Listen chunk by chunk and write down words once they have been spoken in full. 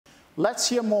let's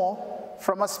hear more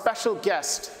from a special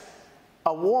guest.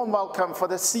 A warm welcome for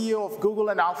the CEO of Google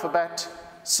and Alphabet,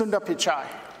 Sundar Pichai.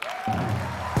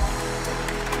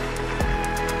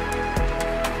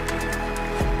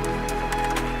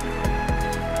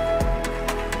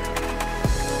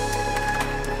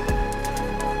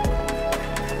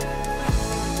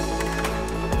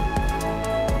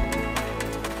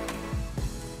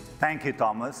 Thank you,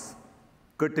 Thomas.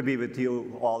 Good to be with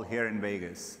you all here in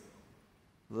Vegas.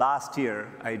 Last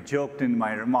year, I joked in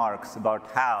my remarks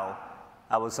about how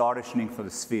I was auditioning for the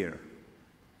Sphere.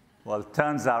 Well, it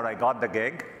turns out I got the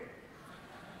gig.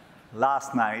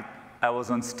 Last night, I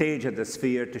was on stage at the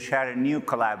Sphere to share a new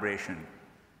collaboration.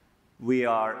 We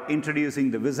are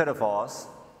introducing The Wizard of Oz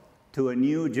to a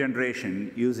new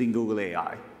generation using Google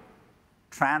AI,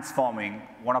 transforming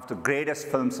one of the greatest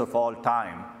films of all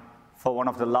time for one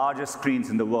of the largest screens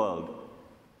in the world.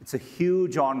 It's a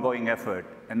huge ongoing effort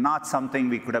and not something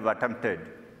we could have attempted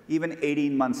even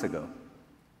 18 months ago.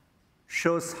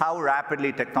 Shows how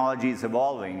rapidly technology is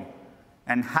evolving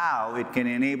and how it can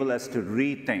enable us to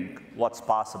rethink what's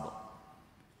possible.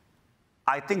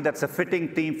 I think that's a fitting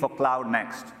theme for Cloud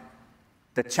Next.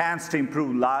 The chance to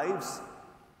improve lives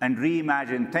and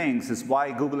reimagine things is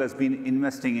why Google has been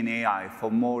investing in AI for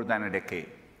more than a decade.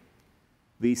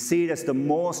 We see it as the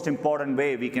most important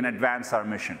way we can advance our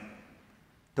mission,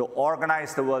 to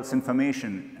organize the world's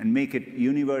information and make it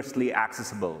universally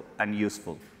accessible and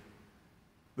useful.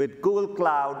 With Google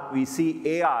Cloud, we see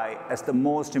AI as the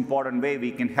most important way we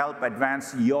can help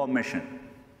advance your mission.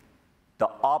 The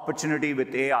opportunity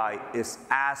with AI is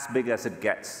as big as it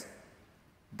gets.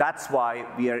 That's why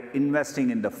we are investing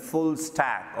in the full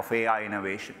stack of AI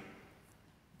innovation,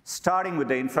 starting with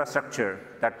the infrastructure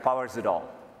that powers it all.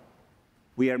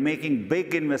 We are making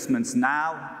big investments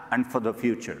now and for the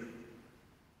future.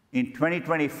 In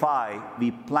 2025,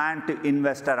 we plan to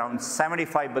invest around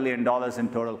 $75 billion in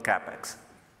total CapEx.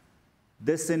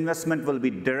 This investment will be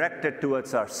directed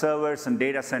towards our servers and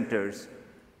data centers,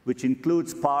 which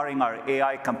includes powering our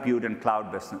AI compute and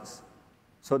cloud business.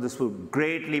 So this will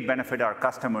greatly benefit our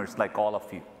customers like all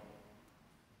of you.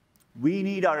 We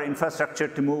need our infrastructure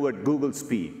to move at Google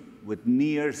speed with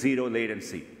near zero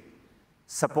latency,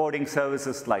 supporting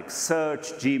services like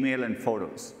Search, Gmail, and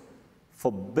Photos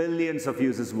for billions of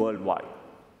users worldwide.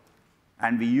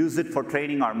 And we use it for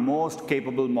training our most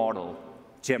capable model,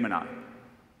 Gemini.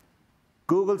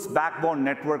 Google's backbone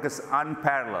network is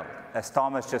unparalleled, as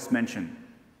Thomas just mentioned,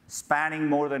 spanning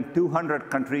more than 200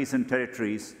 countries and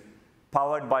territories,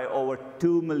 powered by over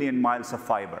 2 million miles of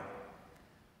fiber.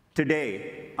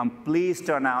 Today, I'm pleased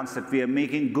to announce that we are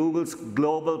making Google's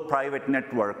global private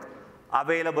network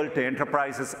available to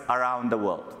enterprises around the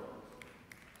world.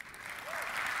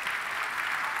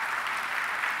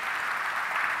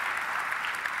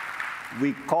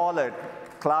 We call it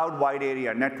Cloud Wide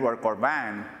Area Network, or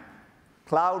WAN.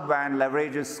 Cloud WAN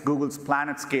leverages Google's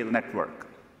planet-scale network.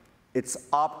 It's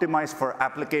optimized for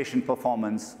application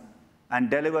performance and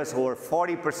delivers over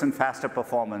 40% faster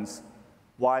performance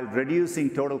while reducing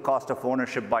total cost of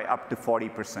ownership by up to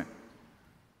 40%.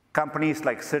 Companies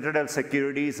like Citadel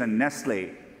Securities and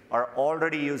Nestlé are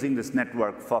already using this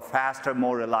network for faster,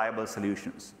 more reliable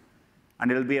solutions. And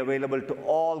it'll be available to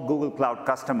all Google Cloud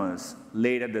customers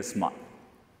later this month.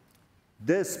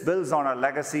 This builds on our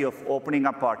legacy of opening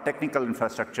up our technical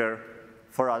infrastructure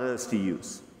for others to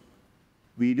use.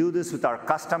 We do this with our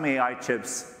custom AI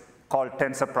chips called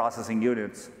Tensor Processing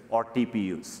Units, or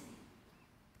TPUs.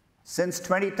 Since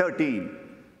 2013,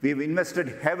 we've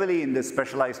invested heavily in this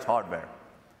specialized hardware,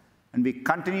 and we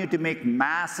continue to make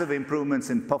massive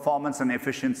improvements in performance and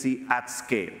efficiency at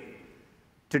scale.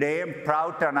 Today, I'm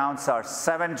proud to announce our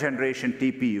 7th generation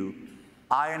TPU,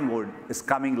 Ironwood, is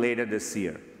coming later this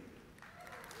year.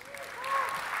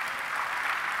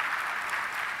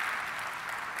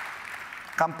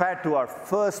 Compared to our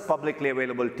first publicly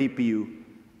available TPU,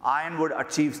 Ironwood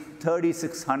achieves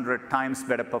 3,600 times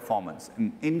better performance,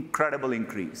 an incredible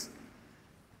increase.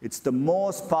 It's the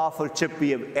most powerful chip we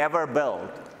have ever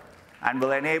built and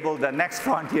will enable the next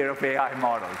frontier of AI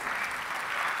models.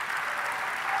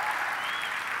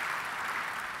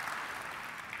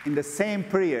 In the same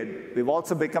period, we've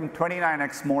also become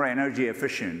 29x more energy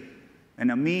efficient,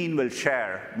 and Amin will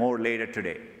share more later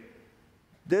today.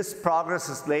 This progress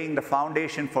is laying the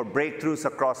foundation for breakthroughs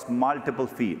across multiple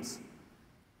fields.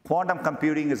 Quantum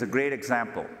computing is a great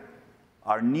example.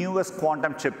 Our newest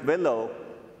quantum chip, Willow,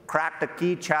 cracked a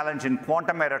key challenge in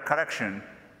quantum error correction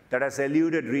that has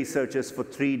eluded researchers for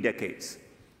 3 decades.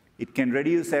 It can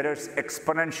reduce errors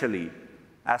exponentially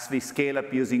as we scale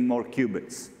up using more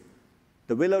qubits.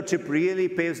 The Willow chip really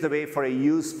paves the way for a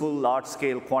useful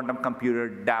large-scale quantum computer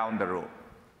down the road.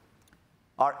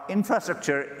 Our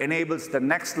infrastructure enables the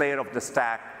next layer of the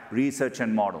stack, research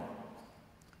and model.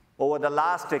 Over the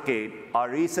last decade, our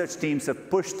research teams have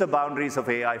pushed the boundaries of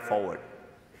AI forward.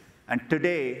 And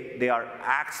today, they are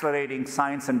accelerating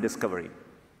science and discovery.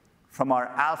 From our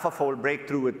AlphaFold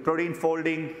breakthrough with protein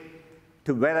folding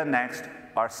to WeatherNext,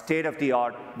 our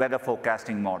state-of-the-art weather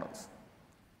forecasting models.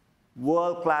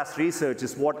 World-class research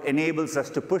is what enables us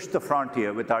to push the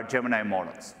frontier with our Gemini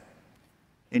models.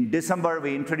 In December,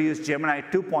 we introduced Gemini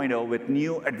 2.0 with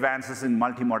new advances in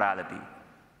multimodality,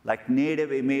 like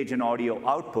native image and audio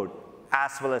output,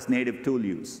 as well as native tool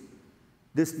use.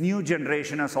 This new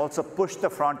generation has also pushed the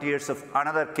frontiers of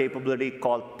another capability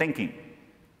called thinking.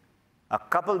 A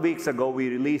couple weeks ago, we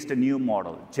released a new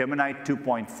model, Gemini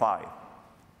 2.5,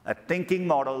 a thinking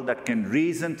model that can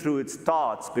reason through its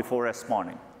thoughts before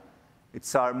responding.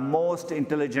 It's our most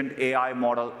intelligent AI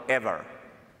model ever,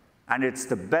 and it's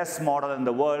the best model in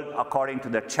the world according to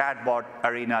the Chatbot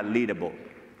Arena leaderboard.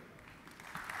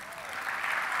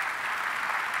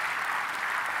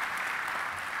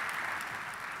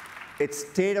 It's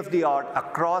state-of-the-art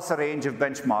across a range of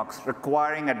benchmarks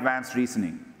requiring advanced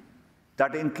reasoning.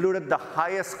 That included the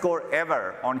highest score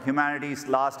ever on humanities'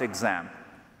 last exam,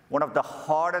 one of the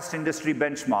hardest industry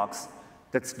benchmarks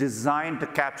that's designed to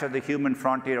capture the human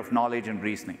frontier of knowledge and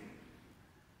reasoning.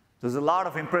 There's a lot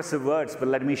of impressive words, but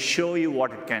let me show you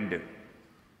what it can do.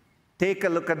 Take a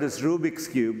look at this Rubik's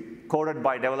Cube coded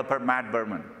by developer Matt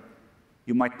Berman.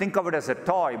 You might think of it as a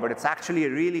toy, but it's actually a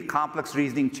really complex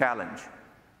reasoning challenge.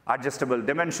 Adjustable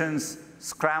dimensions,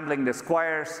 scrambling the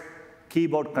squares,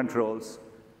 keyboard controls,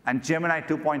 and Gemini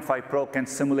 2.5 Pro can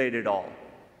simulate it all.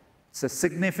 It's a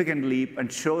significant leap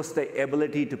and shows the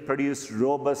ability to produce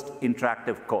robust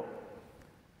interactive code.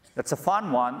 That's a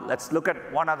fun one. Let's look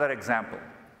at one other example.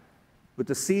 With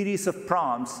a series of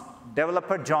prompts,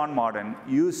 developer John Martin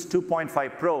used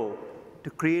 2.5 Pro to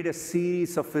create a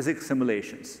series of physics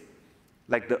simulations,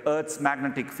 like the Earth's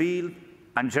magnetic field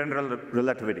and general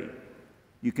relativity.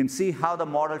 You can see how the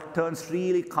model turns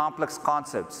really complex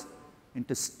concepts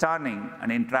into stunning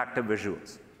and interactive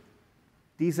visuals.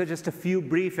 These are just a few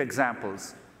brief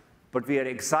examples, but we are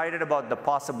excited about the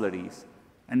possibilities,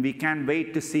 and we can't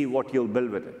wait to see what you'll build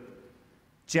with it.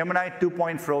 Gemini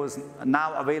 2.0 is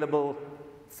now available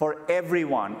for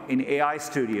everyone in AI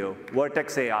Studio,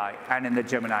 Vertex AI, and in the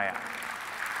Gemini app.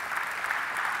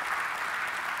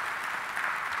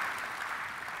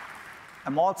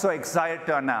 I'm also excited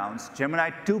to announce Gemini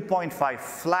 2.5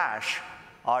 Flash,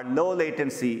 our low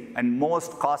latency and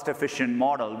most cost-efficient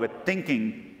model with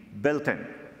thinking built in.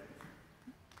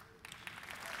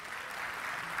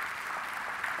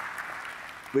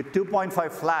 With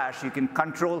 2.5 Flash, you can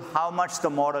control how much the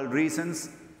model reasons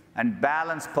and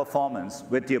balance performance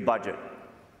with your budget.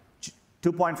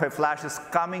 2.5 Flash is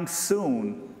coming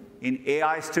soon in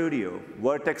AI Studio,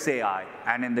 Vertex AI,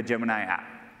 and in the Gemini app.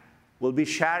 We'll be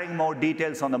sharing more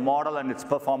details on the model and its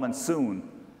performance soon.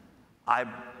 I'm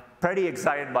pretty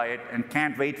excited by it and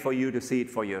can't wait for you to see it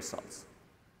for yourselves.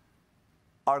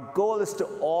 Our goal is to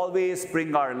always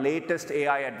bring our latest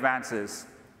AI advances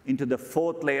into the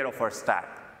fourth layer of our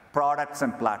stack, products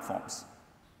and platforms.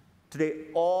 Today,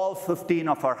 all 15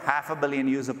 of our 500 million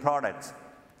user products,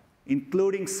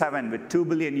 including 7 with 2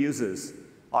 billion users,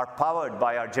 are powered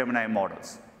by our Gemini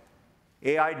models.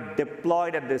 AI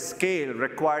deployed at this scale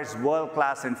requires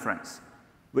world-class inference,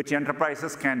 which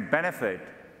enterprises can benefit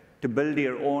to build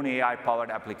your own AI-powered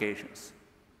applications.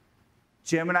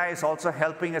 Gemini is also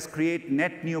helping us create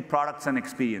net new products and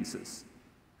experiences.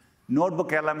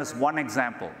 Notebook LM is one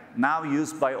example, now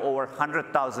used by over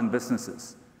 100,000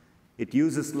 businesses. It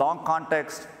uses long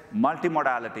context,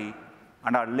 multimodality,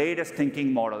 and our latest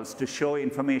thinking models to show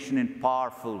information in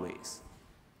powerful ways.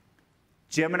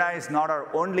 Gemini is not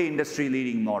our only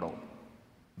industry-leading model.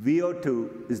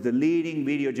 VO2 is the leading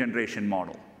video generation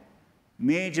model.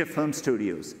 Major film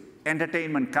studios,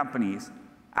 entertainment companies,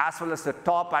 as well as the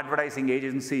top advertising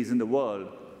agencies in the world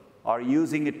are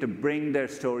using it to bring their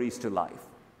stories to life.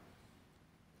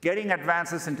 Getting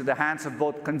advances into the hands of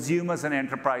both consumers and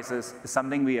enterprises is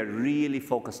something we are really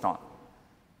focused on.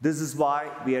 This is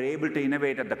why we are able to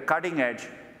innovate at the cutting edge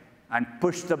and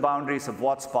push the boundaries of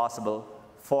what's possible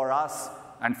for us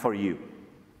and for you.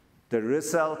 The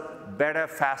result, better,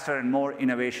 faster, and more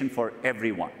innovation for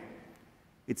everyone.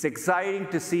 It's exciting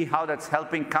to see how that's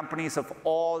helping companies of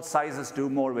all sizes do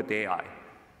more with AI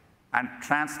and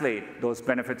translate those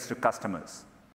benefits to customers.